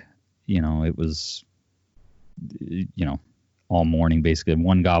 o'clock. It was, all morning, basically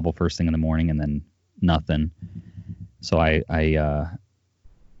one gobble first thing in the morning and then nothing. So I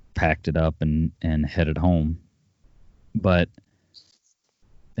packed it up and headed home. But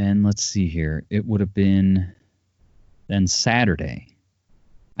then let's see here. It would have been then Saturday.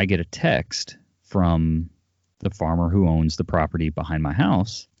 I get a text from the farmer who owns the property behind my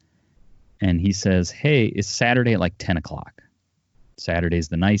house. And he says, hey, it's Saturday at like 10 o'clock. Saturday's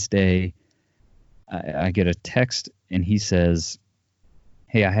the nice day. I get a text and he says,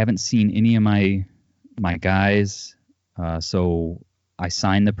 hey, I haven't seen any of my guys. So I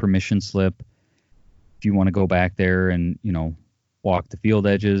signed the permission slip. If you want to go back there and, walk the field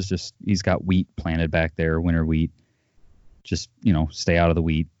edges, he's got wheat planted back there, winter wheat. Just, stay out of the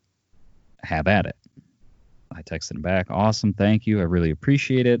wheat. Have at it. I texted him back. Awesome. Thank you. I really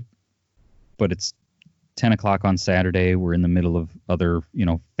appreciate it. But it's 10 o'clock on Saturday. We're in the middle of other,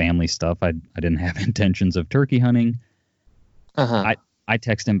 family stuff. I didn't have intentions of turkey hunting. Uh-huh. I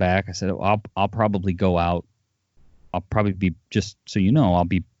texted him back. I said, I'll probably go out. I'll probably be, just so you know, I'll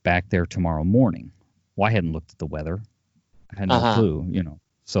be back there tomorrow morning. Well, I hadn't looked at the weather. I had no clue,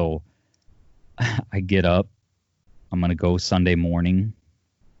 So I get up. I'm going to go Sunday morning.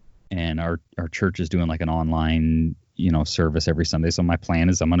 And our church is doing like an online, service every Sunday. So my plan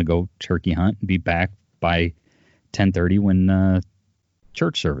is I'm going to go turkey hunt and be back by 10:30 when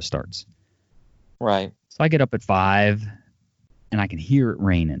church service starts. Right. So I get up at 5 and I can hear it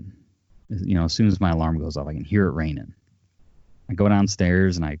raining. As soon as my alarm goes off, I can hear it raining. I go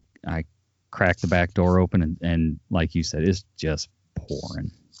downstairs and I crack the back door open and like you said, it's just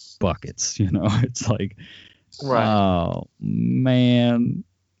pouring buckets. It's like, right. Oh man,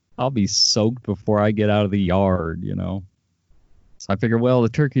 I'll be soaked before I get out of the yard. So I figure, well, the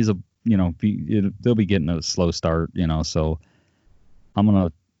turkeys will, they'll be getting a slow start, so I'm going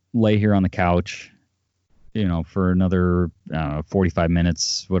to lay here on the couch, for another 45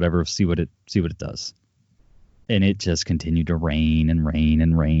 minutes, whatever, see what it does. And it just continued to rain and rain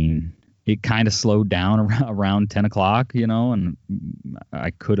and rain. It kind of slowed down around 10 o'clock, and I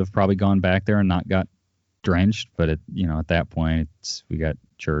could have probably gone back there and not got drenched, but at that point we got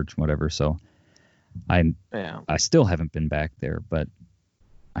church, whatever. So I still haven't been back there, but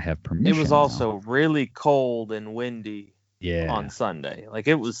I have permission. It was also really cold and windy on on Sunday. Like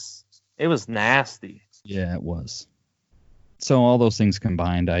it was nasty. Yeah, it was. So all those things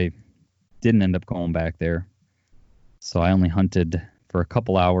combined, I didn't end up going back there. So I only hunted for a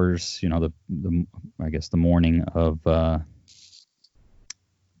couple hours, I guess the morning of that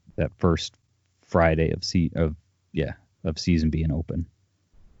first Friday of season being open.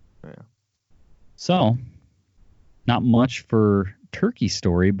 Yeah. So not much for turkey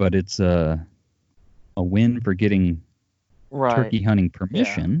story, but it's a win for getting turkey hunting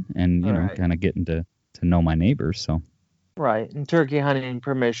permission and kind of getting to know my neighbors. So right, and turkey hunting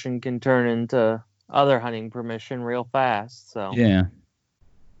permission can turn into other hunting permission real fast. So yeah,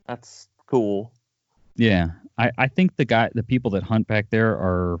 that's cool. Yeah, I think the people that hunt back there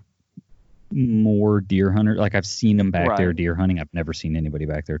are more deer hunters. Like I've seen them back there deer hunting. I've never seen anybody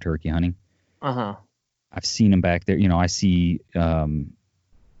back there turkey hunting. I've seen them back there. I see,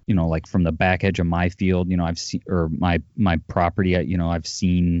 like from the back edge of my field, I've seen, or my property, I've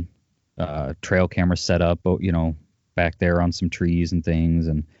seen trail cameras set up, back there on some trees and things,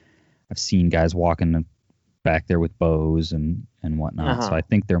 and I've seen guys walking back there with bows and whatnot. So I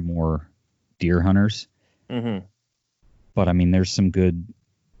think they're more deer hunters. Mm-hmm. But I mean, there's some good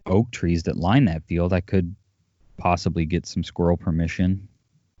oak trees that line that field. I could possibly get some squirrel permission.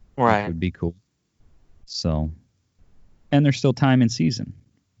 Right. That would be cool. So, and there's still time in season.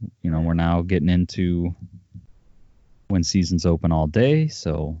 We're now getting into when season's open all day.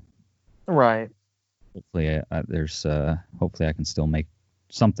 So, right. Hopefully, hopefully I can still make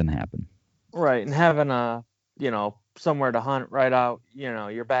something happen. Right, and having somewhere to hunt right out,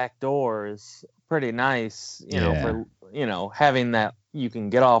 your back door is pretty nice. For having that, you can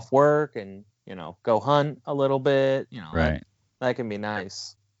get off work and go hunt a little bit. Right. That can be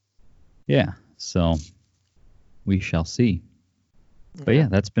nice. Yeah. So we shall see. But yeah,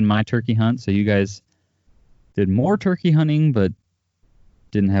 that's been my turkey hunt. So you guys did more turkey hunting, but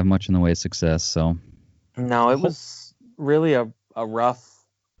didn't have much in the way of success. So no, it was really a rough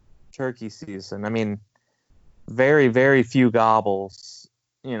turkey season. I mean, very, very few gobbles,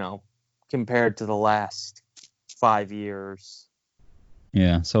 compared to the last 5 years.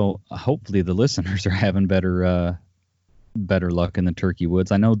 Yeah. So hopefully the listeners are having better luck in the turkey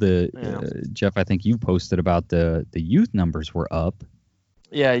woods. I know Jeff, I think you posted about the youth numbers were up.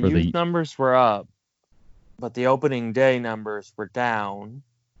 Yeah, youth numbers were up, but the opening day numbers were down.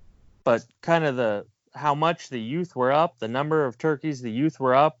 But kind of how much the youth were up, the number of turkeys the youth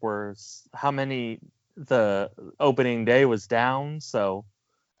were up was how many the opening day was down. So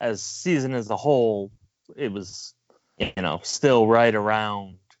as season as a whole, it was, still right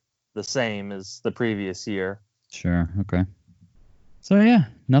around the same as the previous year. Sure. Okay. So yeah,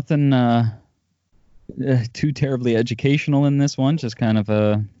 nothing too terribly educational in this one. Just kind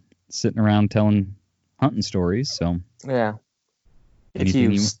of sitting around telling hunting stories. So yeah, if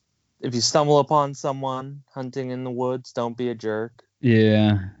you stumble upon someone hunting in the woods, don't be a jerk.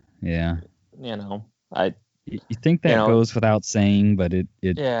 Yeah. You think that goes without saying, but it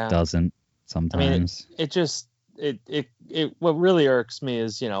doesn't sometimes. I mean, it what really irks me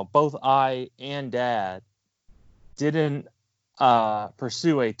is, both I and Dad didn't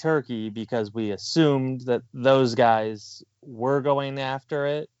pursue a turkey because we assumed that those guys were going after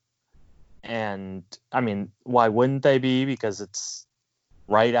it. And I mean, why wouldn't they be? Because it's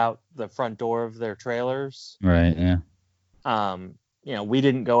right out the front door of their trailers. Right. Yeah. We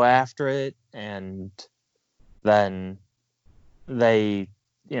didn't go after it, and then they,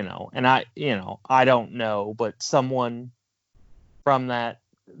 and I don't know, but someone from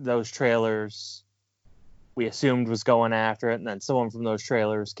those trailers we assumed was going after it, and then someone from those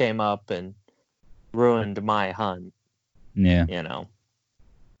trailers came up and ruined my hunt. Yeah.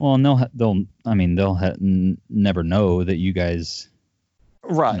 Well, and they'll never know that you guys,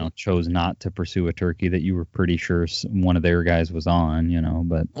 right, chose not to pursue a turkey that you were pretty sure one of their guys was on,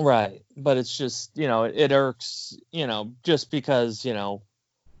 but right. But it's just, it irks, just because,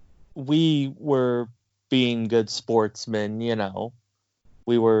 we were being good sportsmen,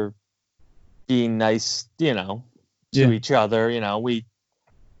 we were being nice, to each other,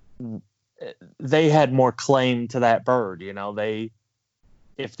 they had more claim to that bird,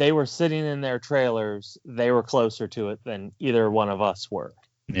 if they were sitting in their trailers, they were closer to it than either one of us were.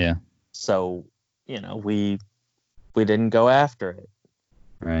 Yeah. So, we didn't go after it.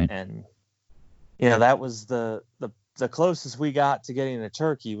 Right. And, that was the closest we got to getting a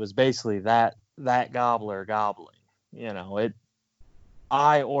turkey was basically that gobbler gobbling.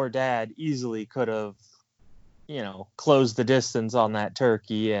 I or Dad easily could have, closed the distance on that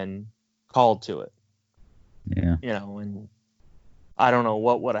turkey and called to it. Yeah. And I don't know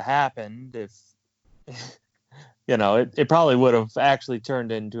what would have happened if, it probably would have actually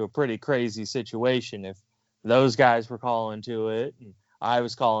turned into a pretty crazy situation if those guys were calling to it and I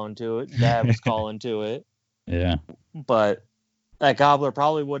was calling to it, Dad was calling to it. Yeah. But that gobbler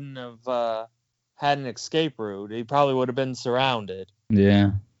probably wouldn't have had an escape route. He probably would have been surrounded.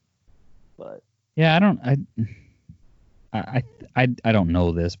 Yeah. But yeah, I don't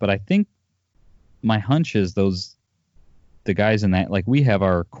know this, but I think my hunch is the guys in that, like, we have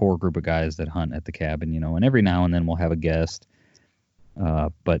our core group of guys that hunt at the cabin, and every now and then we'll have a guest.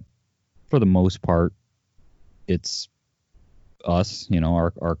 But for the most part, it's us,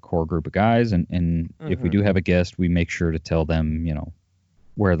 our core group of guys. And if we do have a guest, we make sure to tell them,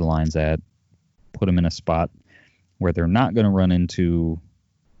 where the line's at, put them in a spot where they're not going to run into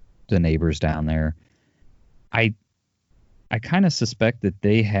the neighbors down there. I kind of suspect that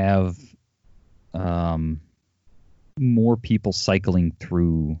they have more people cycling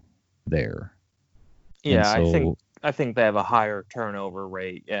through there. Yeah, so, I think I think they have a higher turnover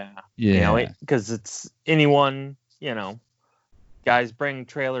rate. Yeah. Yeah. Because it's anyone, guys bring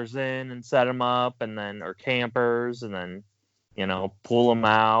trailers in and set them up, and then or campers, and then pull them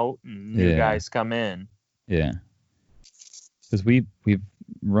out, and new guys come in. Yeah. Because we've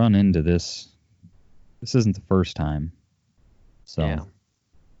run into this. This isn't the first time. So.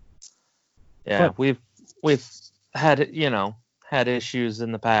 Yeah. But, we've had had issues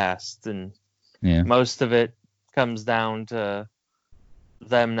in the past, and most of it comes down to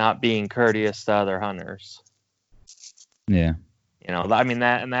them not being courteous to other hunters. Yeah.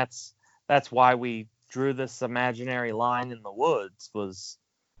 That's why we drew this imaginary line in the woods, was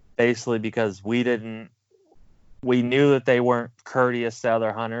basically because we knew that they weren't courteous to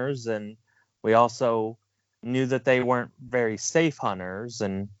other hunters, and we also knew that they weren't very safe hunters,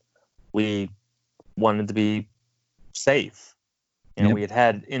 and we wanted to be safe. We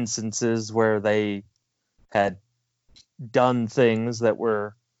had instances where they had done things that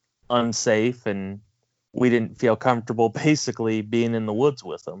were unsafe, and we didn't feel comfortable basically being in the woods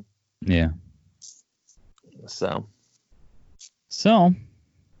with them. Yeah. So,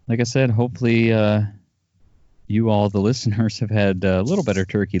 like I said, hopefully you all, the listeners, have had a little better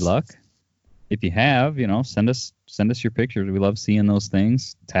turkey luck. If you have, send us your pictures. We love seeing those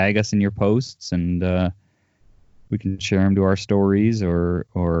things. Tag us in your posts, and we can share them to our stories or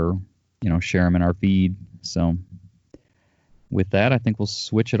share them in our feed. So with that, I think we'll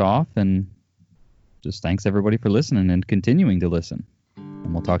switch it off, and just thanks everybody for listening and continuing to listen.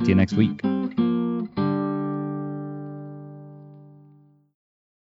 And we'll talk to you next week.